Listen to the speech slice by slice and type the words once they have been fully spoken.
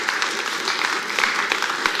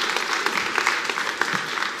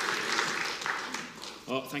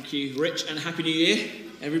Thank you, Rich, and Happy New Year,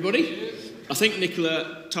 everybody. I think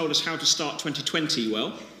Nicola told us how to start 2020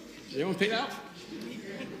 well. Did anyone pick that up?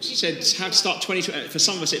 She said how to start 2020. For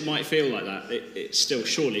some of us, it might feel like that. It's still,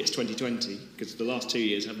 surely it's 2020, because the last 2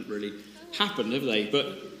 years haven't really happened, have they?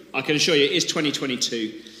 But I can assure you, it is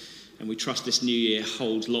 2022, and we trust this new year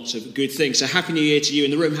holds lots of good things. So Happy New Year to you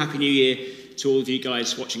in the room. Happy New Year to all of you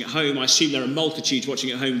guys watching at home. I assume there are multitudes watching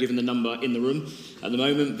at home, given the number in the room at the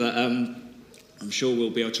moment, but I'm sure we'll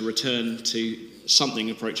be able to return to something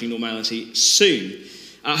approaching normality soon.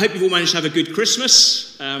 I hope you've all managed to have a good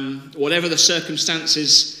Christmas. Whatever the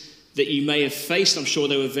circumstances that you may have faced, I'm sure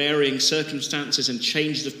there were varying circumstances and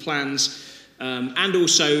changes of plans. And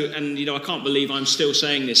also, and I can't believe I'm still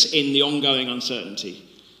saying this, in the ongoing uncertainty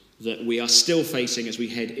that we are still facing as we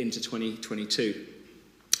head into 2022.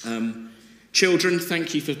 Children,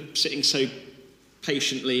 thank you for sitting so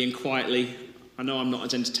patiently and quietly. I know I'm not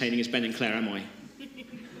as entertaining as Ben and Claire, am I?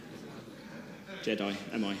 Jedi,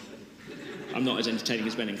 am I? I'm not as entertaining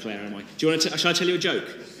as Ben and Claire, am I? Do you want to? Shall I tell you a joke?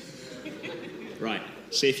 Right.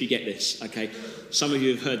 See if you get this. Okay. Some of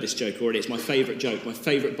you have heard this joke already. It's my favourite joke, my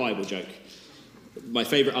favourite Bible joke. My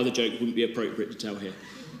favourite other joke wouldn't be appropriate to tell here.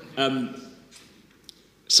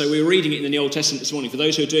 So we were reading it in the Old Testament this morning. For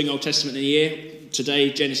those who are doing Old Testament in a year,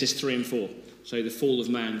 today Genesis 3 and 4. So the fall of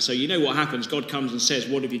man. So you know what happens. God comes and says,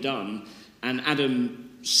 "What have you done?" And Adam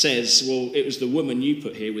says, "Well, it was the woman you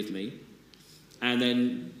put here with me." And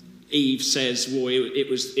then Eve says, "Well, it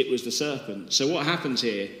was the serpent." So what happens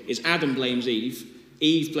here is Adam blames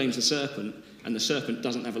Eve blames the serpent, and the serpent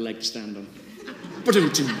doesn't have a leg to stand on.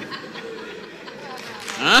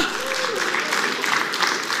 Huh?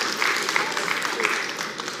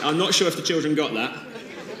 I'm not sure if the children got that,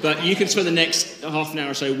 but you can spend the next half an hour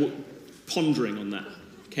or so pondering on that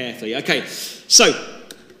carefully. Okay, so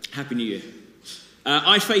Happy New Year.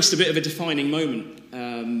 I faced a bit of a defining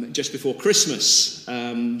moment just before Christmas.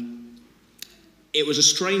 It was a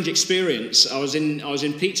strange experience. I was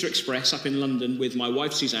in Pizza Express up in London with my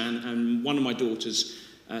wife Suzanne and one of my daughters,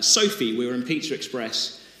 Sophie. We were in Pizza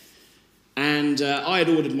Express, and I had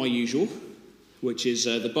ordered my usual, which is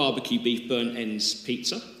the barbecue beef burnt ends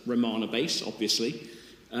pizza, Romana base, obviously.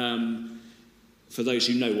 For those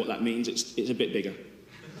who know what that means, it's a bit bigger.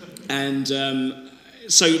 And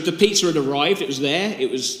so the pizza had arrived. It was there. It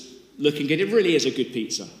was looking good. It really is a good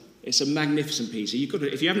pizza. It's a magnificent pizza.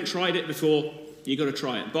 If you haven't tried it before, you've got to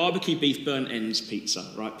try it. Barbecue beef burnt ends pizza,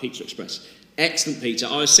 right? Pizza Express. Excellent pizza.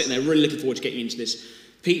 I was sitting there really looking forward to getting into this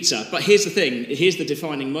pizza. But here's the thing. Here's the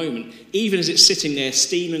defining moment. Even as it's sitting there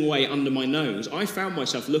steaming away under my nose, I found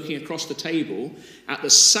myself looking across the table at the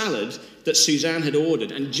salad that Suzanne had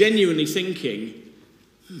ordered and genuinely thinking,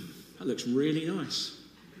 that looks really nice.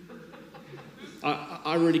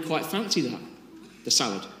 I really quite fancy that, the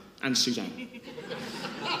salad and Suzanne.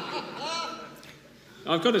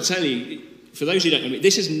 I've got to tell you, for those who don't know me,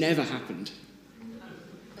 this has never happened.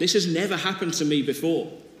 This has never happened to me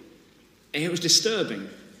before. And it was disturbing.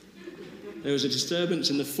 There was a disturbance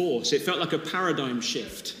in the force. It felt like a paradigm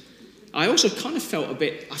shift. I also kind of felt a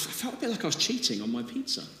bit like I was cheating on my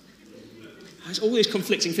pizza. There's all these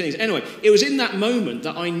conflicting feelings. Anyway, it was in that moment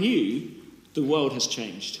that I knew the world has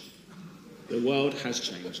changed. The world has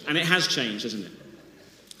changed. And it has changed, hasn't it?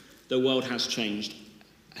 The world has changed.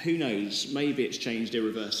 Who knows? Maybe it's changed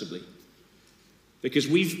irreversibly. Because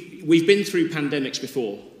we've been through pandemics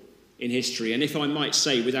before in history. And if I might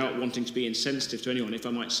say, without wanting to be insensitive to anyone, if I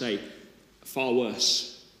might say, far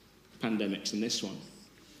worse pandemics than this one.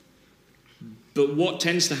 But what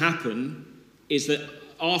tends to happen is that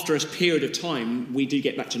after a period of time, we do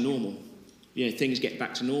get back to normal. Things get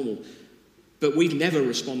back to normal. But we've never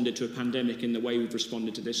responded to a pandemic in the way we've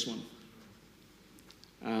responded to this one.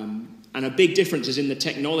 And a big difference is in the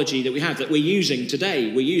technology that we have, that we're using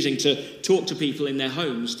today. We're using to talk to people in their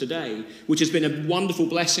homes today, which has been a wonderful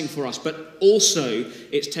blessing for us. But also,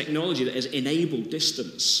 it's technology that has enabled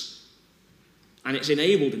distance. And it's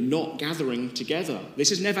enabled not gathering together. This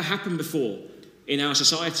has never happened before in our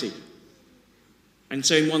society. And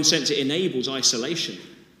so in one sense, it enables isolation,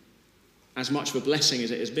 as much of a blessing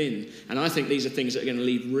as it has been. And I think these are things that are going to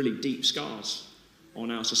leave really deep scars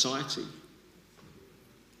on our society.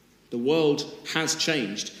 The world has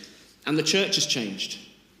changed, and the church has changed.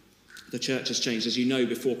 The church has changed. As you know,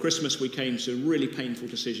 before Christmas, we came to a really painful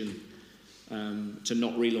decision to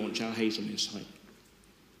not relaunch our Hazelmere site.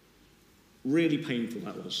 Really painful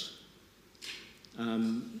that was.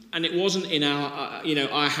 And it wasn't in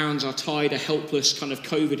our hands are tied, a helpless kind of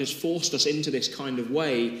COVID has forced us into this kind of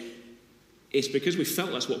way. It's because we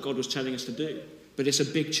felt that's what God was telling us to do. but it's a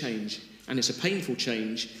big change, and it's a painful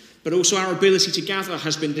change. But also our ability to gather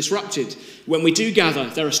has been disrupted. When we do gather,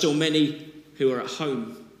 there are still many who are at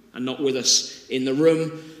home and not with us in the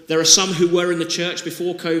room. There are some who were in the church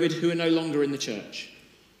before COVID who are no longer in the church.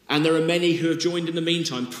 And there are many who have joined in the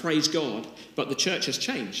meantime, praise God. But the church has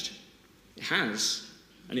changed. It has.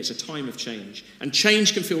 And it's a time of change. And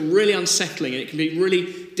change can feel really unsettling, and it can be really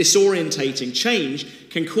disorientating. Change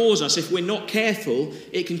can cause us, if we're not careful,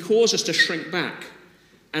 it can cause us to shrink back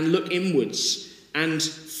and look inwards and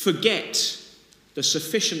forget the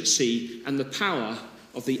sufficiency and the power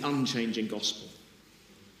of the unchanging gospel.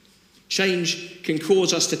 Change can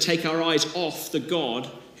cause us to take our eyes off the God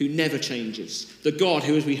who never changes. The God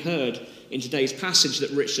who, as we heard in today's passage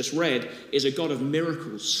that Rich just read, is a God of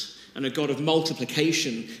miracles and a God of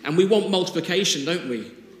multiplication. And we want multiplication, don't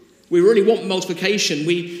we? We really want multiplication.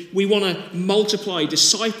 We want to multiply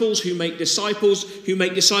disciples who make disciples who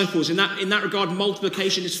make disciples. In that regard,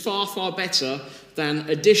 multiplication is far, far better than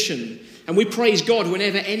addition. And we praise God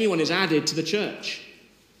whenever anyone is added to the church.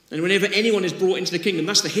 And whenever anyone is brought into the kingdom.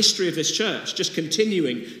 That's the history of this church, just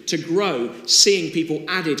continuing to grow, seeing people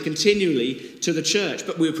added continually to the church.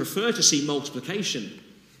 But we would prefer to see multiplication.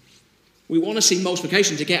 We want to see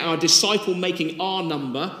multiplication to get our disciple-making R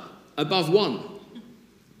number above 1.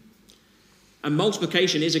 And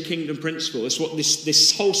multiplication is a kingdom principle. That's what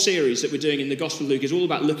this whole series that we're doing in the Gospel of Luke is all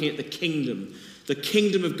about, looking at the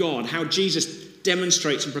kingdom of God, how Jesus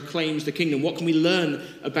demonstrates and proclaims the kingdom. What can we learn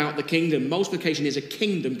about the kingdom? Multiplication is a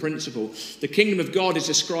kingdom principle. The kingdom of God is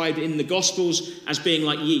described in the Gospels as being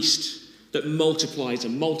like yeast that multiplies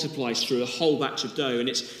and multiplies through a whole batch of dough. And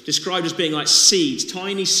it's described as being like seeds,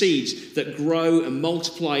 tiny seeds that grow and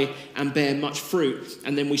multiply and bear much fruit.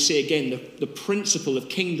 And then we see again the principle of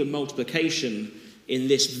kingdom multiplication in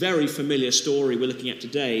this very familiar story we're looking at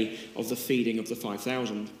today of the feeding of the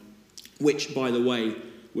 5,000, which, by the way,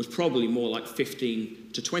 was probably more like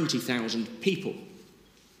 15 to 20,000 people,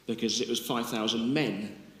 because it was 5,000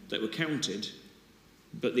 men that were counted.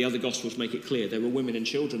 But the other Gospels make it clear there were women and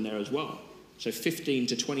children there as well. So 15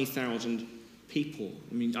 to 20,000 people.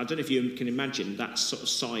 I mean, I don't know if you can imagine that sort of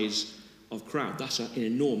size of crowd. That's an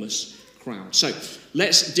enormous crowd. So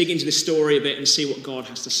let's dig into this story a bit and see what God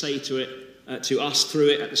has to say to us through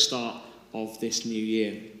it at the start of this new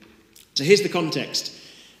year. So here's the context.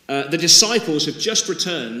 The disciples have just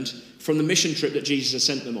returned from the mission trip that Jesus had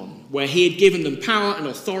sent them on, where he had given them power and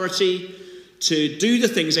authority to do the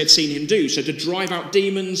things they'd seen him do. So to drive out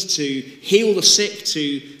demons, to heal the sick,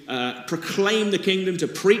 to proclaim the kingdom, to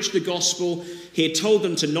preach the gospel. He had told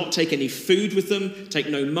them to not take any food with them, take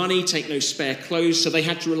no money, take no spare clothes. So they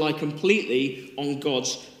had to rely completely on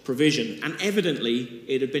God's provision. And evidently,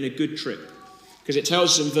 it had been a good trip, because it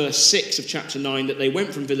tells us in verse 6 of chapter 9 that they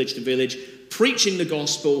went from village to village, preaching the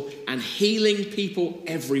gospel and healing people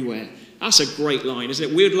everywhere. That's a great line,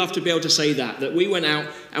 isn't it? We would love to be able to say that we went out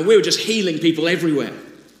and we were just healing people everywhere.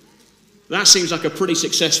 That seems like a pretty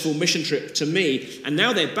successful mission trip to me. And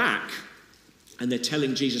now they're back and they're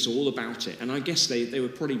telling Jesus all about it. And I guess they were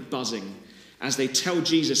pretty buzzing as they tell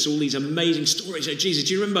Jesus all these amazing stories. Oh, Jesus,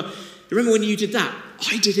 do you remember when you did that?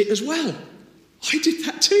 I did it as well. I did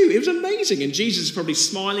that too. It was amazing. And Jesus is probably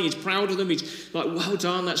smiling. He's proud of them. He's like, well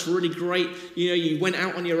done. That's really great. You know, you went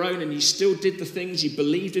out on your own and you still did the things. You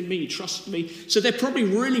believed in me. You trusted me. So they're probably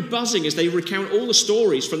really buzzing as they recount all the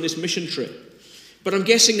stories from this mission trip. But I'm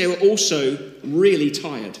guessing they were also really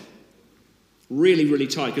tired. Really, really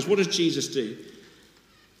tired. Because what does Jesus do?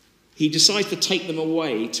 He decides to take them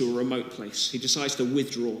away to a remote place. He decides to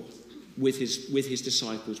withdraw with his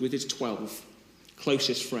disciples, with his 12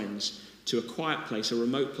 closest friends, to a quiet place, a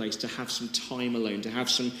remote place, to have some time alone, to have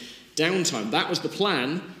some downtime. That was the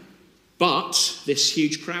plan, but this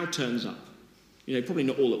huge crowd turns up. You know, probably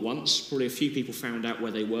not all at once. Probably a few people found out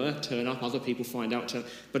where they were, turn up, other people find out,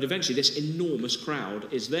 but eventually this enormous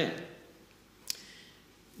crowd is there.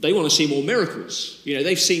 They want to see more miracles. You know,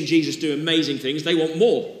 they've seen Jesus do amazing things. They want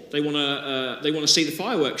more. They want to see the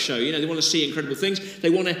fireworks show. You know, they want to see incredible things. They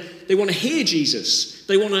want to hear Jesus.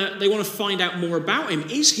 They want to find out more about him.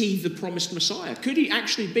 Is he the promised Messiah? Could he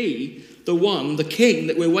actually be the one, the king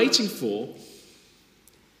that we're waiting for?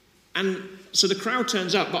 And so the crowd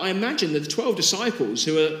turns up, but I imagine that the 12 disciples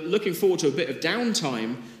who are looking forward to a bit of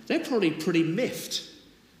downtime, they're probably pretty miffed.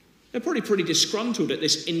 They're probably pretty disgruntled at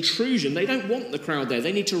this intrusion. They don't want the crowd there.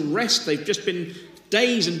 They need to rest. They've just been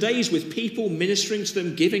days and days with people, ministering to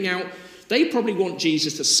them, giving out. They probably want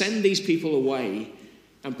Jesus to send these people away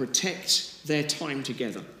and protect their time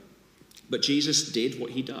together. But Jesus did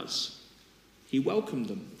what he does. He welcomed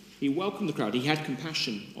them. He welcomed the crowd. He had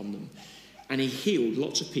compassion on them. And he healed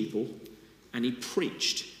lots of people. And he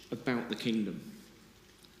preached about the kingdom.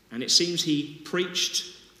 And it seems he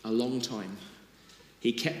preached a long time.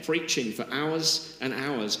 He kept preaching for hours and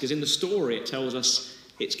hours, because in the story it tells us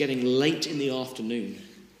it's getting late in the afternoon.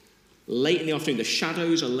 Late in the afternoon, the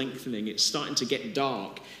shadows are lengthening, it's starting to get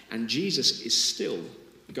dark, and Jesus is still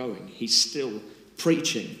going. He's still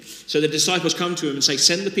preaching. So the disciples come to him and say,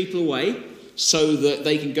 send the people away so that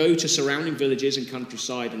they can go to surrounding villages and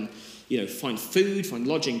countryside and, find food, find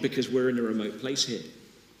lodging, because we're in a remote place here.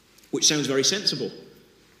 Which sounds very sensible.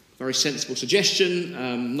 Very sensible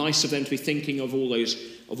suggestion. Nice of them to be thinking of all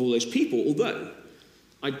those people. Although,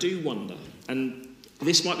 I do wonder, and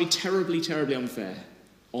this might be terribly, terribly unfair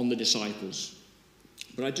on the disciples,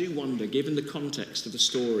 but I do wonder, given the context of the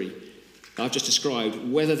story I've just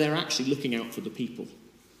described, whether they're actually looking out for the people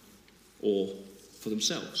or for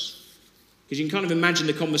themselves. Because you can kind of imagine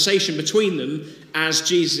the conversation between them as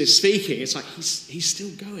Jesus is speaking. It's like, he's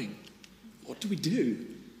still going. What do we do?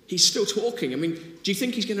 He's still talking. I mean, do you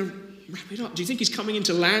think he's going to wrap it up? Do you think he's coming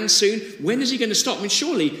into land soon? When is he going to stop? I mean,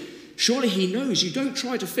 surely he knows. You don't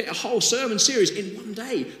try to fit a whole sermon series in one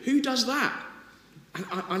day. Who does that?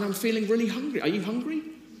 And I'm feeling really hungry. Are you hungry?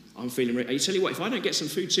 I'm feeling really... I tell you what, if I don't get some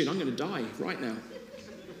food soon, I'm going to die right now.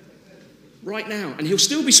 Right now. And he'll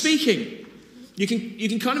still be speaking. You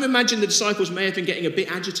can kind of imagine the disciples may have been getting a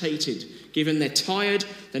bit agitated, given they're tired,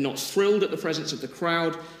 they're not thrilled at the presence of the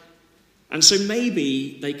crowd. And so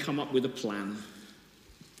maybe they come up with a plan.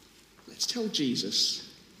 Let's tell Jesus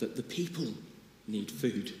that the people need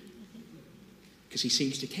food, because he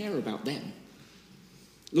seems to care about them.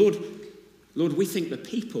 Lord, we think the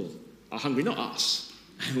people are hungry, not us.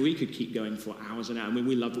 And we could keep going for hours and hours. I mean,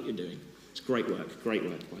 we love what you're doing. It's great work, by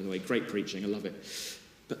the way. Great preaching, I love it.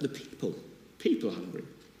 But the people are hungry.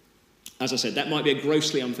 As I said, that might be a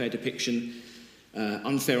grossly unfair depiction,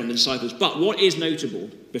 unfair on the disciples. But what is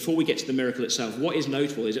notable, before we get to the miracle itself, what is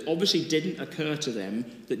notable is it obviously didn't occur to them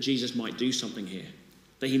that Jesus might do something here.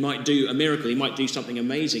 That he might do a miracle, he might do something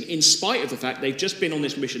amazing, in spite of the fact they've just been on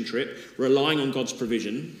this mission trip, relying on God's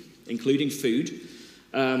provision, including food.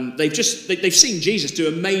 They've seen Jesus do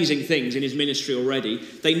amazing things in his ministry already.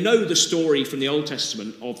 They know the story from the Old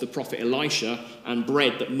Testament of the prophet Elisha and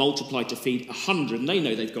bread that multiplied to feed 100, and they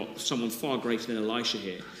know they've got someone far greater than Elisha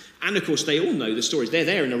here. And of course, they all know the stories. They're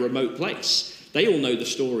there in a remote place. They all know the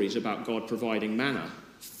stories about God providing manna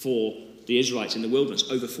for the Israelites in the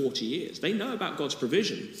wilderness over 40 years. They know about God's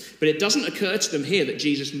provision. But it doesn't occur to them here that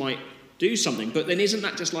Jesus might do something. But then isn't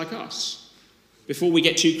that just like us? Before we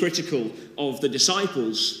get too critical of the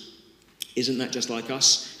disciples, isn't that just like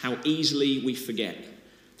us? How easily we forget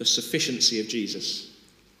the sufficiency of Jesus.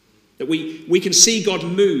 That we can see God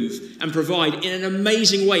move and provide in an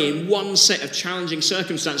amazing way in one set of challenging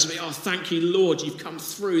circumstances. Oh, thank you, Lord, you've come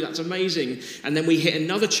through. That's amazing. And then we hit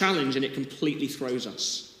another challenge and it completely throws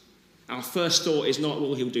us. Our first thought is not,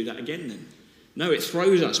 well, he'll do that again then. No, it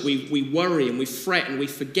throws us. We worry and we fret and we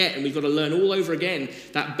forget, and we've got to learn all over again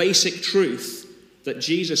that basic truth that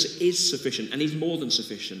Jesus is sufficient, and he's more than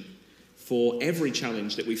sufficient for every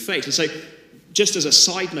challenge that we face. And so, just as a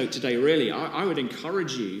side note today, really, I would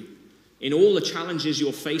encourage you, in all the challenges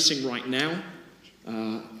you're facing right now,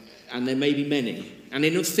 and there may be many, and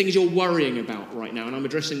in the things you're worrying about right now, and I'm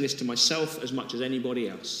addressing this to myself as much as anybody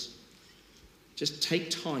else, just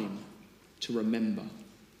take time to remember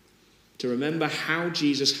how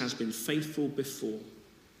Jesus has been faithful before,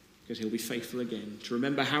 because he'll be faithful again. To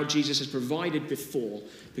remember how Jesus has provided before,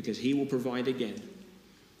 because he will provide again.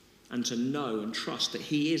 And to know and trust that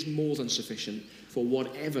he is more than sufficient for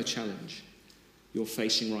whatever challenge you're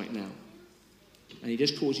facing right now. And he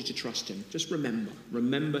just calls you to trust him. Just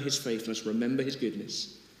remember his faithfulness, remember his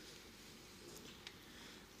goodness.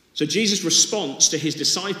 So Jesus' response to his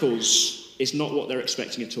disciples is not what they're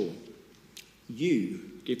expecting at all. You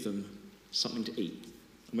give them something to eat.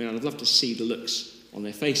 I mean, I'd love to see the looks on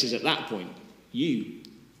their faces at that point. You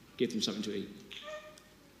give them something to eat.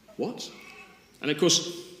 What? And of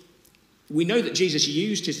course, we know that Jesus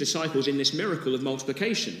used his disciples in this miracle of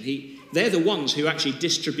multiplication. They're the ones who actually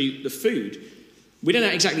distribute the food. We don't know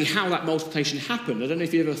exactly how that multiplication happened. I don't know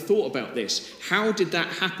if you ever thought about this. How did that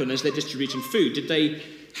happen as they're distributing food? Did they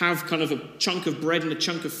have kind of a chunk of bread and a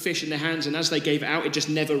chunk of fish in their hands, and as they gave it out, it just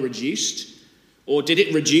never reduced? Or did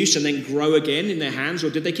it reduce and then grow again in their hands? Or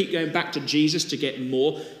did they keep going back to Jesus to get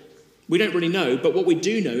more? We don't really know, but what we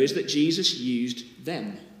do know is that Jesus used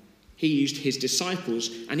them. He used his disciples,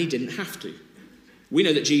 and he didn't have to. We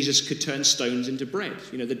know that Jesus could turn stones into bread.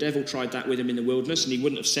 You know, the devil tried that with him in the wilderness, and he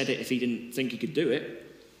wouldn't have said it if he didn't think he could do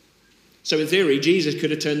it. So in theory, Jesus could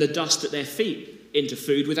have turned the dust at their feet into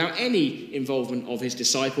food without any involvement of his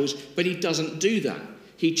disciples, but he doesn't do that.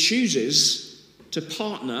 He chooses to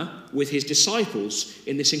partner with his disciples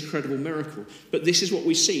in this incredible miracle. But this is what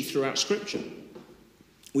we see throughout Scripture.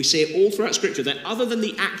 We see it all throughout Scripture, that other than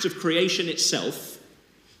the act of creation itself,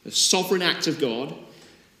 the sovereign act of God,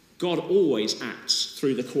 God always acts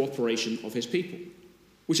through the cooperation of his people,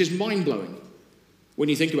 which is mind-blowing when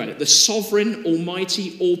you think about it. The sovereign,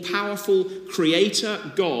 almighty, all-powerful creator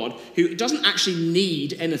God, who doesn't actually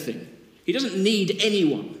need anything. He doesn't need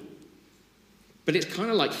anyone. But it's kind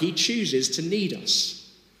of like he chooses to need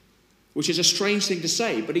us, which is a strange thing to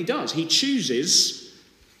say, but he does. He chooses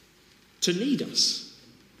to need us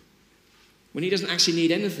when he doesn't actually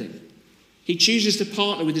need anything. He chooses to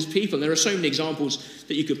partner with his people. And there are so many examples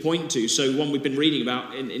that you could point to. So one we've been reading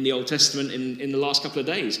about in the Old Testament in the last couple of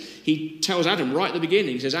days. He tells Adam right at the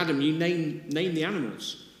beginning, he says, Adam, you name the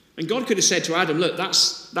animals. And God could have said to Adam, look,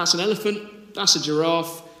 that's an elephant, that's a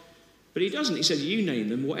giraffe. But he doesn't. He says, you name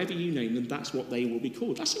them, whatever you name them, that's what they will be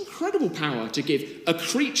called. That's incredible power to give a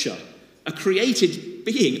creature, a created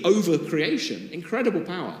being over creation. Incredible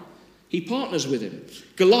power. He partners with him.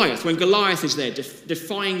 Goliath, when Goliath is there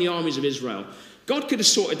defying the armies of Israel, God could have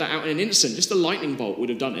sorted that out in an instant. Just a lightning bolt would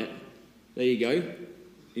have done it. There you go.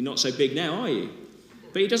 You're not so big now, are you?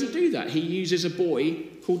 But he doesn't do that. He uses a boy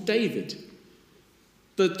called David.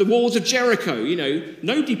 The walls of Jericho,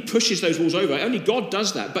 nobody pushes those walls over. Only God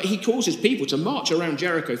does that. But he causes people to march around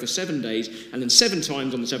Jericho for 7 days, and then 7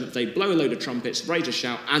 times on the 7th day, blow a load of trumpets, raise a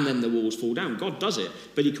shout, and then the walls fall down. God does it,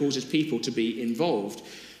 but he causes people to be involved.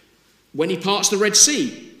 When he parts the Red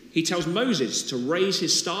Sea, he tells Moses to raise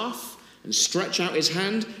his staff and stretch out his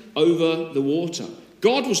hand over the water.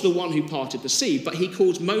 God was the one who parted the sea, but he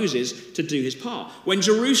calls Moses to do his part. When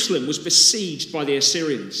Jerusalem was besieged by the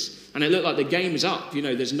Assyrians, and it looked like the game is up,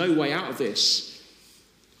 there's no way out of this.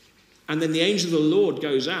 And then the angel of the Lord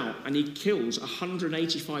goes out and he kills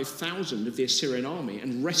 185,000 of the Assyrian army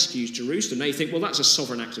and rescues Jerusalem. Now you think, well, that's a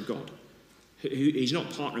sovereign act of God. He's not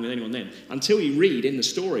partnering with anyone then. Until you read in the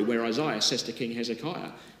story where Isaiah says to King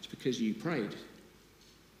Hezekiah, it's because you prayed.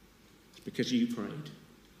 It's because you prayed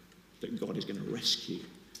that God is going to rescue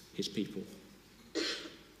his people.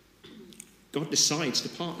 God decides to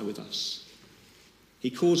partner with us. He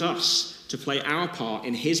calls us to play our part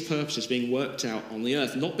in his purposes being worked out on the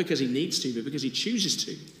earth, not because he needs to, but because he chooses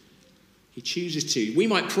to. He chooses to. We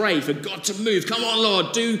might pray for God to move. Come on,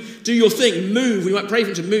 Lord, do your thing, move. We might pray for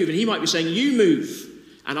him to move, and he might be saying, you move,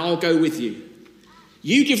 and I'll go with you.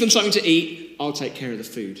 You give them something to eat, I'll take care of the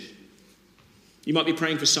food. You might be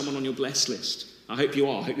praying for someone on your blessed list. I hope you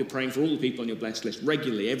are. I hope you're praying for all the people on your blessed list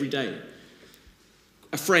regularly, every day.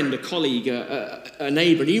 A friend, a colleague, a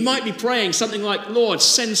neighbour. And you might be praying something like, Lord,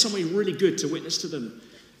 send somebody really good to witness to them.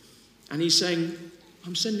 And he's saying,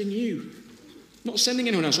 I'm sending you. Not sending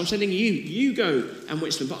anyone else, I'm sending you. You go and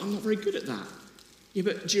witness them. But I'm not very good at that. Yeah,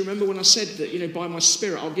 but do you remember when I said that, by my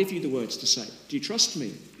Spirit, I'll give you the words to say? Do you trust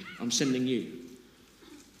me? I'm sending you.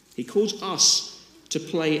 He calls us to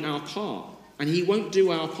play our part. And he won't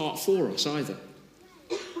do our part for us either.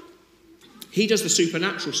 He does the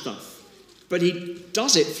supernatural stuff. But he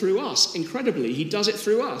does it through us, incredibly. He does it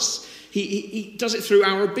through us. He does it through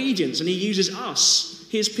our obedience, and he uses us,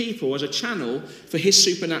 his people, as a channel for his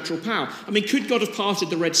supernatural power. I mean, could God have parted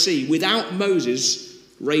the Red Sea without Moses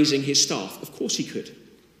raising his staff? Of course he could.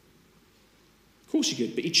 Of course he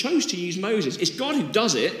could, but he chose to use Moses. It's God who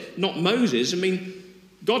does it, not Moses. I mean,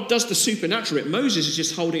 God does the supernatural bit. Moses is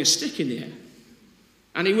just holding a stick in the air.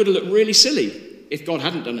 And he would have looked really silly if God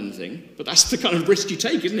hadn't done anything. But that's the kind of risk you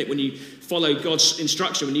take, isn't it? When you follow God's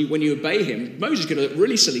instruction, when you obey him. Moses could have looked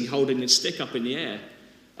really silly holding his stick up in the air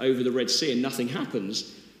over the Red Sea and nothing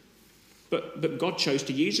happens. But God chose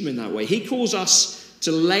to use him in that way. He calls us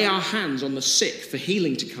to lay our hands on the sick for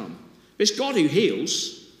healing to come. It's God who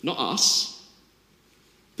heals, not us.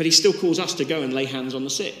 But he still calls us to go and lay hands on the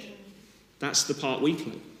sick. That's the part we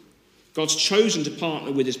play. God's chosen to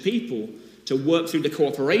partner with his people to work through the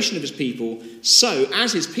cooperation of his people. So,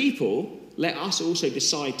 as his people, let us also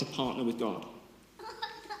decide to partner with God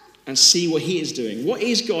and see what he is doing. What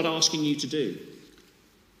is God asking you to do?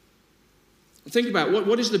 Think about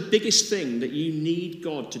what is the biggest thing that you need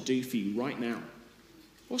God to do for you right now?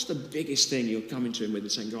 What's the biggest thing you're coming to him with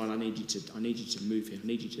and saying, God, I need you to move here.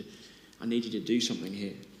 I need you to do something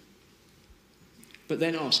here. But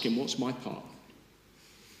then ask him, what's my part?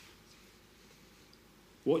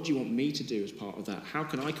 What do you want me to do as part of that? How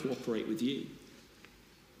can I cooperate with you?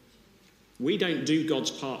 We don't do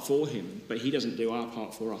God's part for him, but he doesn't do our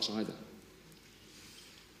part for us either.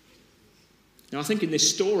 Now, I think in this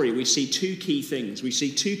story we see 2 key things. We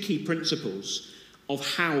see 2 key principles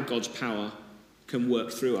of how God's power can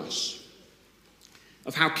work through us,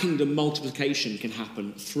 of how kingdom multiplication can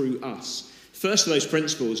happen through us. First of those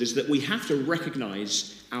principles is that we have to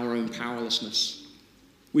recognize our own powerlessness.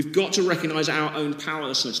 We've got to recognize our own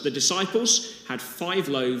powerlessness. The disciples had 5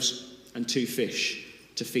 loaves and 2 fish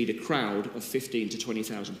to feed a crowd of 15 to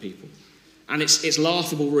 20,000 people. And it's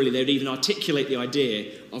laughable, really, they would even articulate the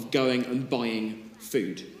idea of going and buying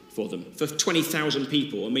food for them, for 20,000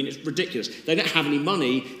 people. I mean, it's ridiculous. They don't have any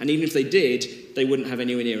money, and even if they did, they wouldn't have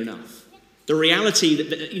anywhere near enough. The reality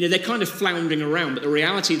that, they're kind of floundering around, but the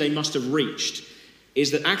reality they must have reached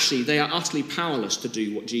is that actually they are utterly powerless to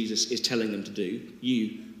do what Jesus is telling them to do.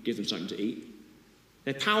 You give them something to eat.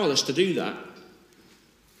 They're powerless to do that.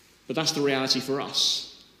 But that's the reality for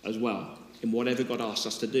us as well, in whatever God asks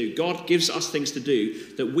us to do. God gives us things to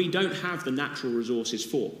do that we don't have the natural resources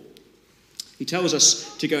for. He tells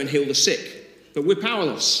us to go and heal the sick, but we're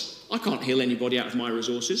powerless. I can't heal anybody out of my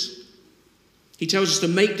resources. He tells us to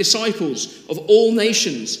make disciples of all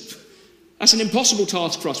nations. That's an impossible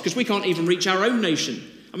task for us because we can't even reach our own nation.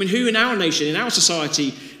 I mean, who in our nation, in our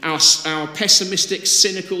society, our pessimistic,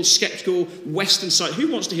 cynical, skeptical, Western side,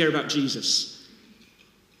 who wants to hear about Jesus?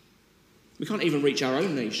 We can't even reach our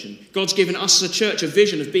own nation. God's given us as a church a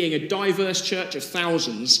vision of being a diverse church of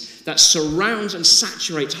thousands that surrounds and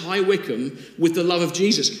saturates High Wycombe with the love of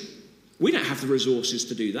Jesus. We don't have the resources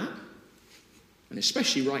to do that. And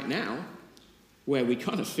especially right now, where we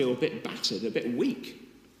kind of feel a bit battered, a bit weak,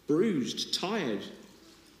 bruised, tired.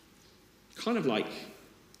 Kind of like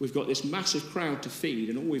we've got this massive crowd to feed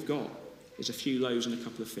and all we've got is a few loaves and a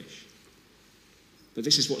couple of fish. But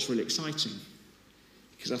this is what's really exciting.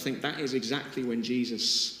 Because I think that is exactly when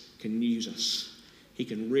Jesus can use us. He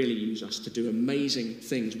can really use us to do amazing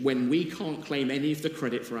things when we can't claim any of the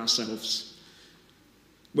credit for ourselves.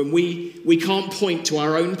 When we can't point to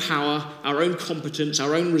our own power, our own competence,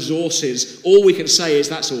 our own resources. All we can say is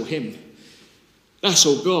that's all him. That's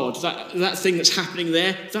all God. That thing that's happening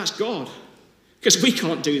there, that's God. Because we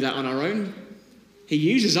can't do that on our own. He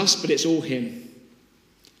uses us, but it's all him.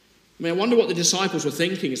 I mean, I wonder what the disciples were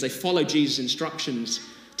thinking as they followed Jesus' instructions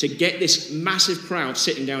to get this massive crowd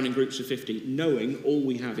sitting down in groups of 50, knowing all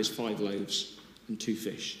we have is 5 loaves and 2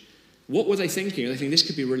 fish. What were they thinking? They think this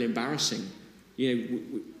could be really embarrassing.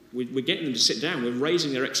 We're getting them to sit down. We're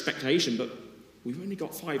raising their expectation, but we've only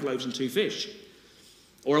got 5 loaves and 2 fish.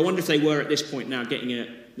 Or I wonder if they were at this point now getting an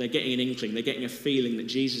inkling, they're getting a feeling that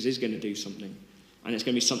Jesus is going to do something. And it's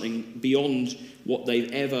going to be something beyond what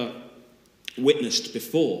they've ever witnessed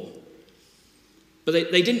before.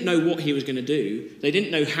 But they didn't know what he was going to do. They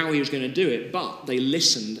didn't know how he was going to do it, but they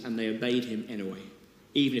listened and they obeyed him anyway.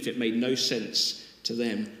 Even if it made no sense to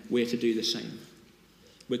them, we're to do the same.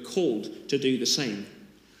 We're called to do the same.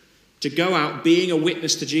 To go out being a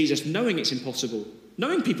witness to Jesus, knowing it's impossible.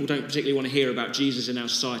 Knowing people don't particularly want to hear about Jesus in our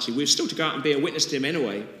society. We're still to go out and be a witness to him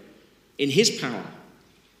anyway, in his power.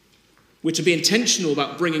 We're to be intentional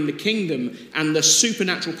about bringing the kingdom and the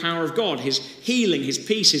supernatural power of God, his healing, his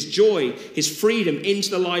peace, his joy, his freedom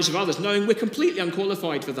into the lives of others, knowing we're completely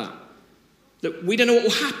unqualified for that. That we don't know what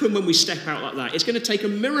will happen when we step out like that. It's going to take a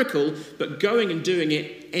miracle, but going and doing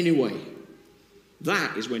it anyway.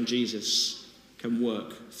 That is when Jesus can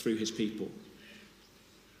work through his people.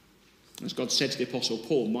 As God said to the Apostle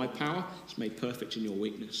Paul, my power is made perfect in your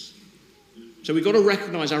weakness. So we've got to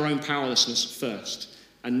recognize our own powerlessness first.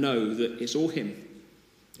 And know that it's all him.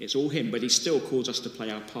 It's all him, but he still calls us to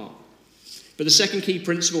play our part. But the second key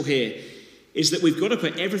principle here is that we've got to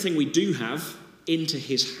put everything we do have into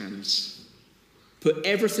his hands. Put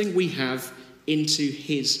everything we have into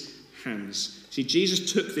his hands. See,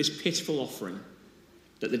 Jesus took this pitiful offering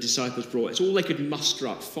that the disciples brought. It's all they could muster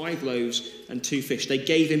up, 5 loaves and 2 fish. They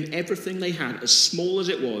gave him everything they had, as small as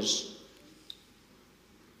it was.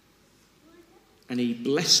 And he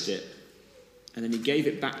blessed it. And then he gave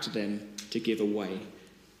it back to them to give away.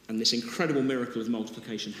 And this incredible miracle of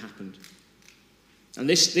multiplication happened. And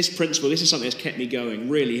this principle, this is something that's kept me going,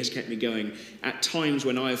 really has kept me going, at times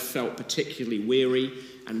when I have felt particularly weary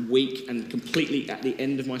and weak and completely at the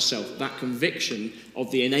end of myself. That conviction of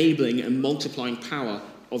the enabling and multiplying power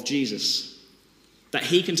of Jesus. That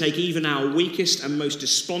he can take even our weakest and most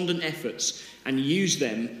despondent efforts and use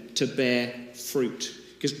them to bear fruit.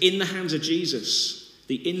 Because in the hands of Jesus,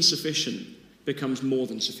 the insufficient becomes more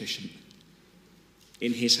than sufficient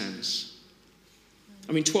in his hands.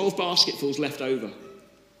 I mean, 12 basketfuls left over.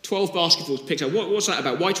 12 basketfuls picked up. What's that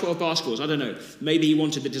about? Why 12 basketfuls? I don't know. Maybe he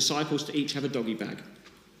wanted the disciples to each have a doggy bag.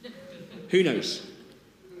 Who knows?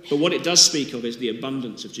 But what it does speak of is the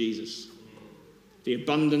abundance of Jesus. The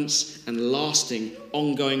abundance and lasting,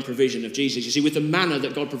 ongoing provision of Jesus. You see, with the manna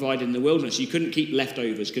that God provided in the wilderness, you couldn't keep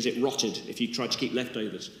leftovers because it rotted if you tried to keep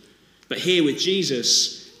leftovers. But here with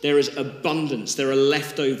Jesus, there is abundance. There are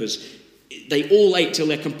leftovers. they all ate till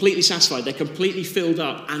they're completely satisfied, they're completely filled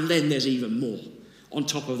up, and then there's even more on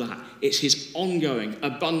top of that. It's his ongoing,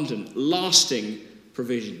 abundant, lasting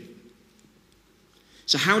provision.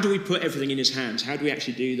 So how do we put everything in his hands? How do we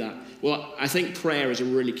actually do that? Well, I think prayer is a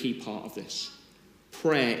really key part of this.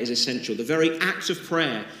 Prayer is essential. The very act of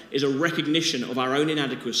prayer is a recognition of our own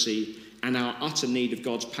inadequacy and our utter need of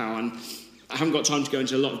God's power. And I haven't got time to go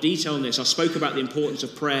into a lot of detail on this. I spoke about the importance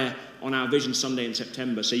of prayer on our Vision Sunday in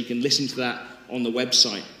September, so you can listen to that on the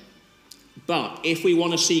website. But if we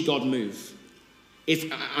want to see God move,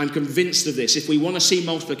 if I'm convinced of this, if we want to see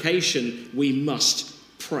multiplication, we must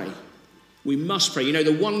pray. We must pray. You know,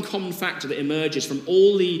 the one common factor that emerges from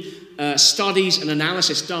all the studies and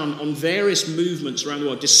analysis done on various movements around the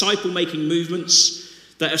world, disciple-making movements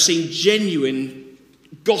that have seen genuine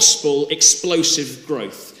gospel explosive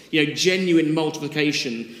growth, you know, genuine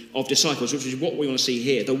multiplication of disciples, which is what we want to see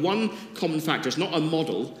here. The one common factor is not a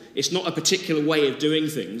model, it's not a particular way of doing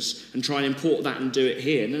things and try and import that and do it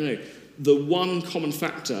here. No. The one common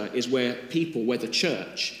factor is where the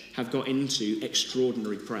church have got into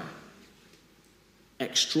extraordinary prayer.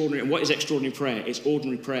 Extraordinary. And what is extraordinary prayer? It's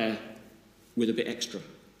ordinary prayer with a bit extra.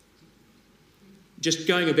 Just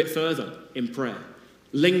going a bit further in prayer.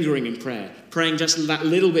 Lingering in prayer. Praying just that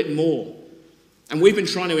little bit more. And we've been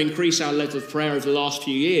trying to increase our level of prayer over the last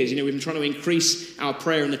few years. You know, we've been trying to increase our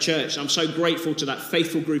prayer in the church. I'm so grateful to that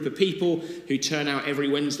faithful group of people who turn out every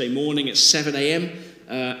Wednesday morning at 7 a.m.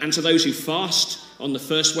 And to those who fast on the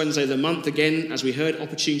first Wednesday of the month, again, as we heard,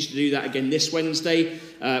 opportunity to do that again this Wednesday.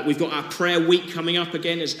 We've got our prayer week coming up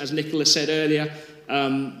again, as Nicola said earlier.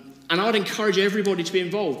 And I'd encourage everybody to be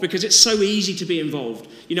involved, because it's so easy to be involved.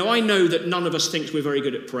 You know, I know that none of us thinks we're very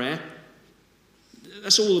good at prayer.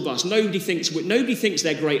 That's all of us. Nobody thinks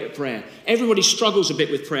they're great at prayer. Everybody struggles a bit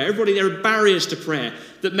with prayer. There are barriers to prayer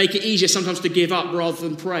that make it easier sometimes to give up rather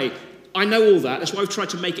than pray. I know all that. That's why I've tried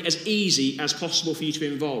to make it as easy as possible for you to be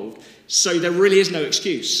involved. So there really is no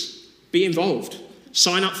excuse. Be involved.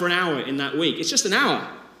 Sign up for an hour in that week. It's just an hour.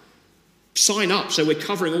 Sign up so we're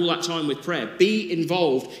covering all that time with prayer. Be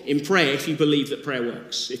involved in prayer if you believe that prayer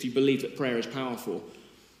works, if you believe that prayer is powerful.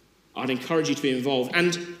 I'd encourage you to be involved.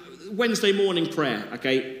 And Wednesday morning prayer,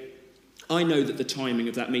 okay, I know that the timing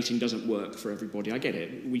of that meeting doesn't work for everybody. I get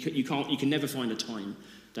it. You can never find a time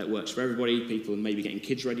that works for everybody. People are maybe getting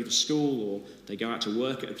kids ready for school, or they go out to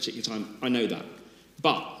work at a particular time. I know that.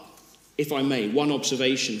 But, if I may, one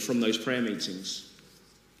observation from those prayer meetings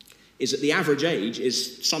is that the average age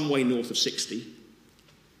is some way north of 60.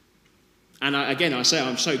 And I say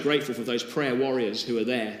I'm so grateful for those prayer warriors who are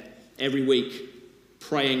there every week,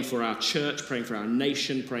 praying for our church, praying for our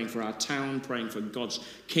nation, praying for our town, praying for God's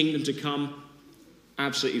kingdom to come.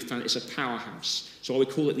 Absolutely fantastic. It's a powerhouse. So I would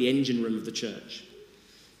call it the engine room of the church.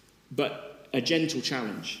 But a gentle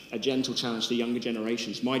challenge to younger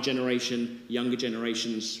generations. My generation, younger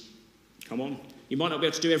generations, come on. You might not be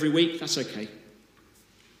able to do every week, that's okay.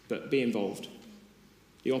 But be involved.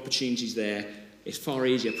 The opportunity's there. It's far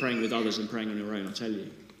easier praying with others than praying on your own, I tell you.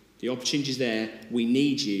 The opportunity's there. We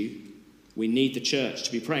need you. We need the church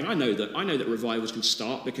to be praying. I know that revivals can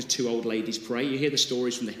start because two old ladies pray. You hear the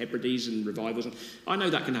stories from the Hebrides and revivals. I know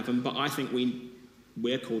that can happen, but I think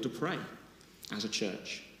we're called to pray as a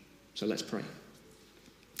church. So let's pray.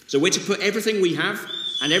 So we're to put everything we have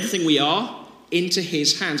and everything we are into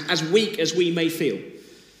his hands, as weak as we may feel.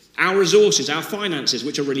 Our resources, our finances,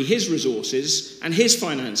 which are really his resources and his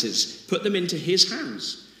finances, put them into his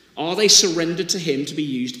hands. Are they surrendered to him to be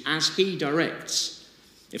used as he directs?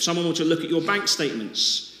 If someone were to look at your bank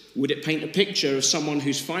statements, would it paint a picture of someone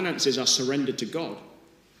whose finances are surrendered to God?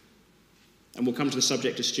 And we'll come to the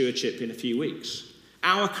subject of stewardship in a few weeks.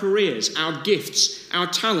 Our careers, our gifts, our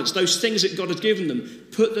talents, those things that God has given them,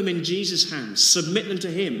 put them in Jesus' hands. Submit them to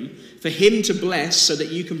him, for him to bless, so that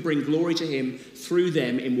you can bring glory to him through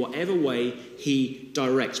them in whatever way he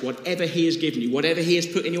directs. Whatever he has given you, whatever he has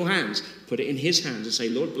put in your hands, put it in his hands and say,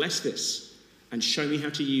 Lord, bless this and show me how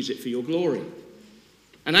to use it for your glory.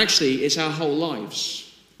 And actually, it's our whole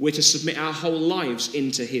lives. We're to submit our whole lives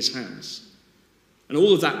into his hands. And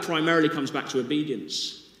all of that primarily comes back to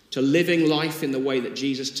obedience. To living life in the way that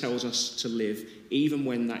Jesus tells us to live, even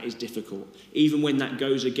when that is difficult, even when that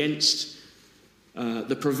goes against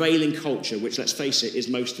the prevailing culture, which, let's face it, is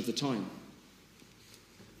most of the time.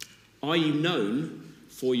 Are you known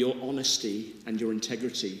for your honesty and your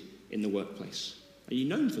integrity in the workplace? Are you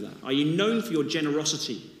known for that? Are you known for your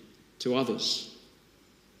generosity to others?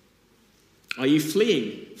 Are you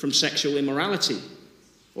fleeing from sexual immorality,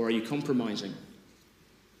 or are you compromising?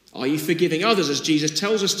 Are you forgiving others as Jesus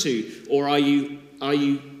tells us to? Or are you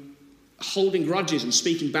holding grudges and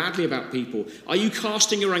speaking badly about people? Are you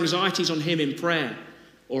casting your anxieties on him in prayer?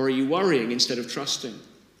 Or are you worrying instead of trusting?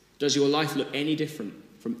 Does your life look any different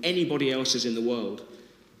from anybody else's in the world?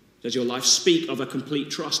 Does your life speak of a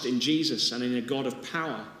complete trust in Jesus and in a God of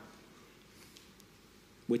power?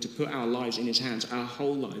 We're to put our lives in his hands, our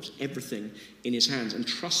whole lives, everything in his hands, and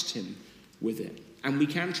trust him with it. And we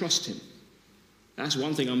can trust him. That's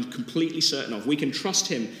one thing I'm completely certain of. We can trust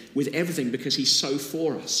him with everything because he's so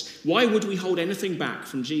for us. Why would we hold anything back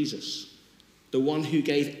from Jesus, the one who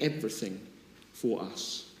gave everything for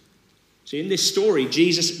us? See, in this story,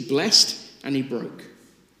 Jesus blessed and he broke.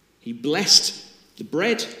 He blessed the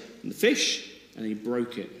bread and the fish, and he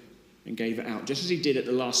broke it and gave it out. Just as he did at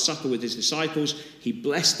the Last Supper with his disciples, he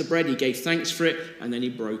blessed the bread, he gave thanks for it, and then he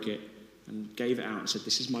broke it and gave it out and said,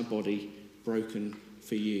 "This is my body broken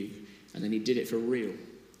for you." And then he did it for real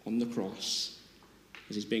on the cross.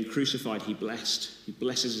 As he's being crucified, he blessed. He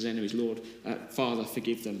blesses his enemies. Lord, Father,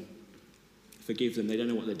 forgive them. Forgive them. They don't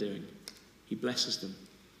know what they're doing. He blesses them.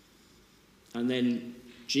 And then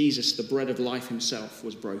Jesus, the bread of life himself,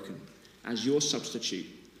 was broken as your substitute,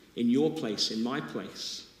 in your place, in my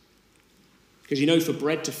place. Because you know, for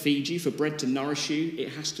bread to feed you, for bread to nourish you, it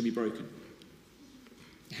has to be broken.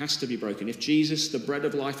 It has to be broken. If Jesus, the bread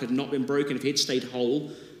of life, had not been broken, if he had stayed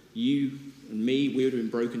whole, you and me, we would have been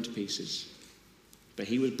broken to pieces. But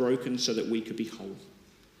he was broken so that we could be whole.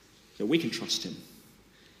 So we can trust him.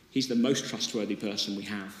 He's the most trustworthy person we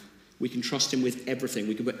have. We can trust him with everything.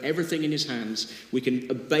 We can put everything in his hands. We can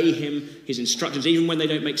obey him, his instructions, even when they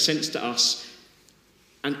don't make sense to us.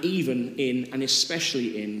 And even in, and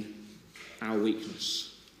especially in, our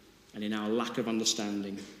weakness and in our lack of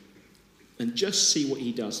understanding. And just see what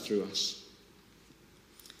he does through us.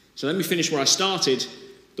 So let me finish where I started.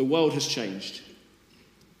 The world has changed.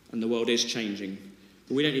 And the world is changing.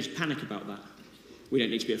 But we don't need to panic about that. We don't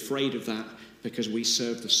need to be afraid of that, because we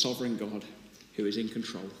serve the sovereign God who is in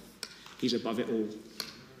control. He's above it all.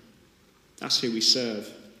 That's who we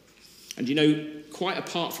serve. And you know, quite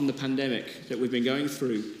apart from the pandemic that we've been going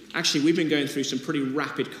through, actually we've been going through some pretty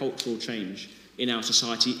rapid cultural change in our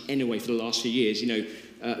society anyway for the last few years. You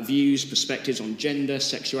know, views, perspectives on gender,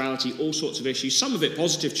 sexuality, all sorts of issues. Some of it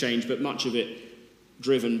positive change, but much of it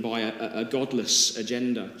driven by a godless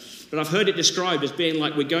agenda. But I've heard it described as being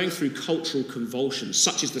like we're going through cultural convulsions.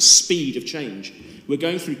 Such is the speed of change. We're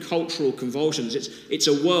going through cultural convulsions. It's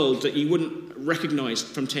a world that you wouldn't recognize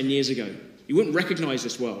from 10 years ago. You wouldn't recognize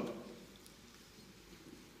this world.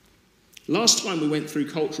 Last time we went through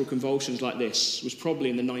cultural convulsions like this was probably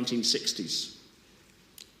in the 1960s.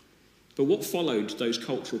 But what followed those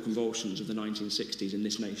cultural convulsions of the 1960s in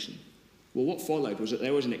this nation? Well, what followed was that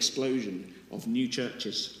there was an explosion of new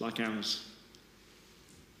churches like ours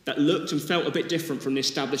that looked and felt a bit different from the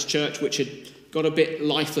established church, which had got a bit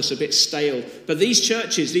lifeless, a bit stale. But these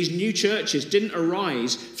churches, these new churches, didn't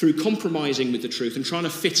arise through compromising with the truth and trying to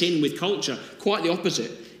fit in with culture. Quite the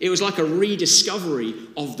opposite. It was like a rediscovery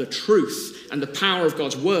of the truth and the power of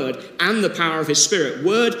God's word and the power of his spirit.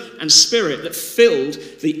 Word and spirit that filled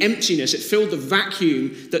the emptiness, it filled the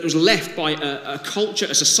vacuum that was left by a culture,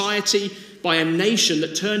 a society, by a nation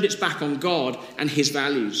that turned its back on God and his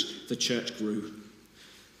values. The church grew.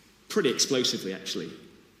 Pretty explosively, actually.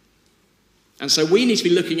 And so we need to be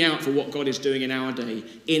looking out for what God is doing in our day,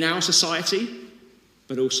 in our society,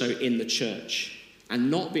 but also in the church. And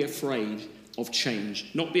not be afraid of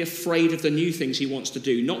change. Not be afraid of the new things he wants to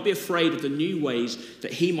do. Not be afraid of the new ways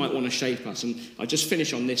that he might want to shape us. And I just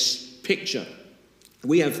finish on this picture.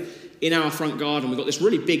 We have, in our front garden, we've got this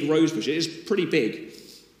really big rose bush. It is pretty big.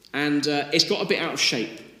 And it's got a bit out of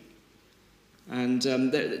shape. And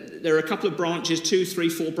there are a couple of branches, 2, 3,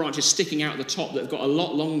 4 branches sticking out at the top that have got a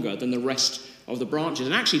lot longer than the rest of the branches.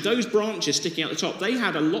 And actually, those branches sticking out the top, they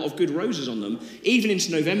had a lot of good roses on them, even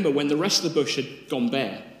into November when the rest of the bush had gone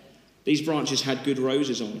bare. These branches had good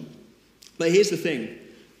roses on them. But here's the thing.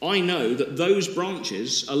 I know that those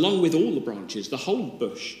branches, along with all the branches, the whole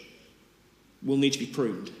bush, will need to be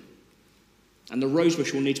pruned. And the rose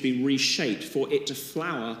bush will need to be reshaped for it to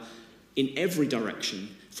flower in every direction,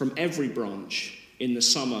 from every branch, in the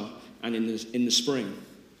summer and in the spring.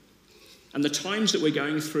 And the times that we're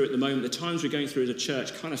going through at the moment, the times we're going through as a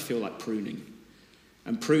church, kind of feel like pruning.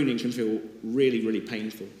 And pruning can feel really, really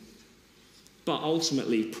painful. But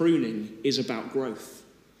ultimately, pruning is about growth.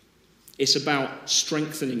 It's about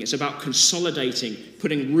strengthening. It's about consolidating,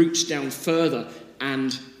 putting roots down further,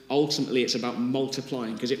 and ultimately it's about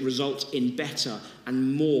multiplying, because it results in better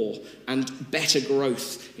and more and better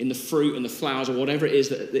growth in the fruit and the flowers or whatever it is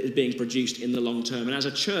that is being produced in the long term. And as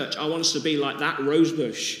a church, I want us to be like that rose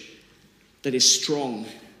bush that is strong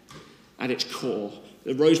at its core,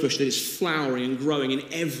 the rose bush that is flowering and growing in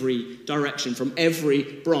every direction, from every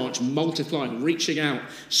branch, multiplying, reaching out,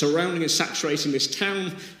 surrounding and saturating this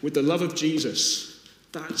town with the love of Jesus.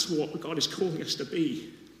 That's what God is calling us to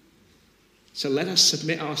be. So let us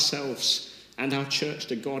submit ourselves and our church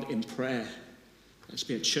to God in prayer. Let's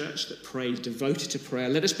be a church that prays, devoted to prayer.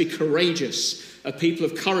 Let us be courageous, a people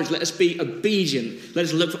of courage. Let us be obedient. Let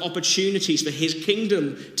us look for opportunities for his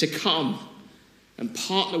kingdom to come and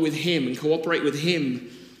partner with him and cooperate with him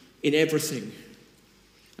in everything.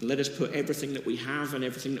 And let us put everything that we have and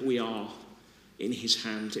everything that we are in his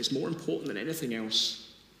hands. It's more important than anything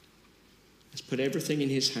else. Let's put everything in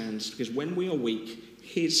his hands, because when we are weak,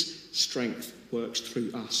 his strength works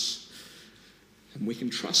through us. And we can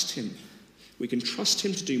trust him. We can trust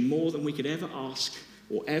him to do more than we could ever ask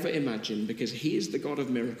or ever imagine, because he is the God of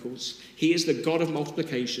miracles. He is the God of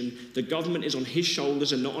multiplication. The government is on his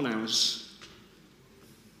shoulders and not on ours.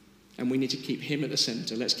 And we need to keep him at the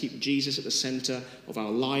center. Let's keep Jesus at the center of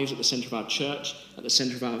our lives, at the center of our church, at the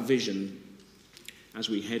center of our vision as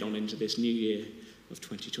we head on into this new year of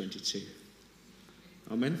 2022.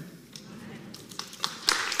 Amen.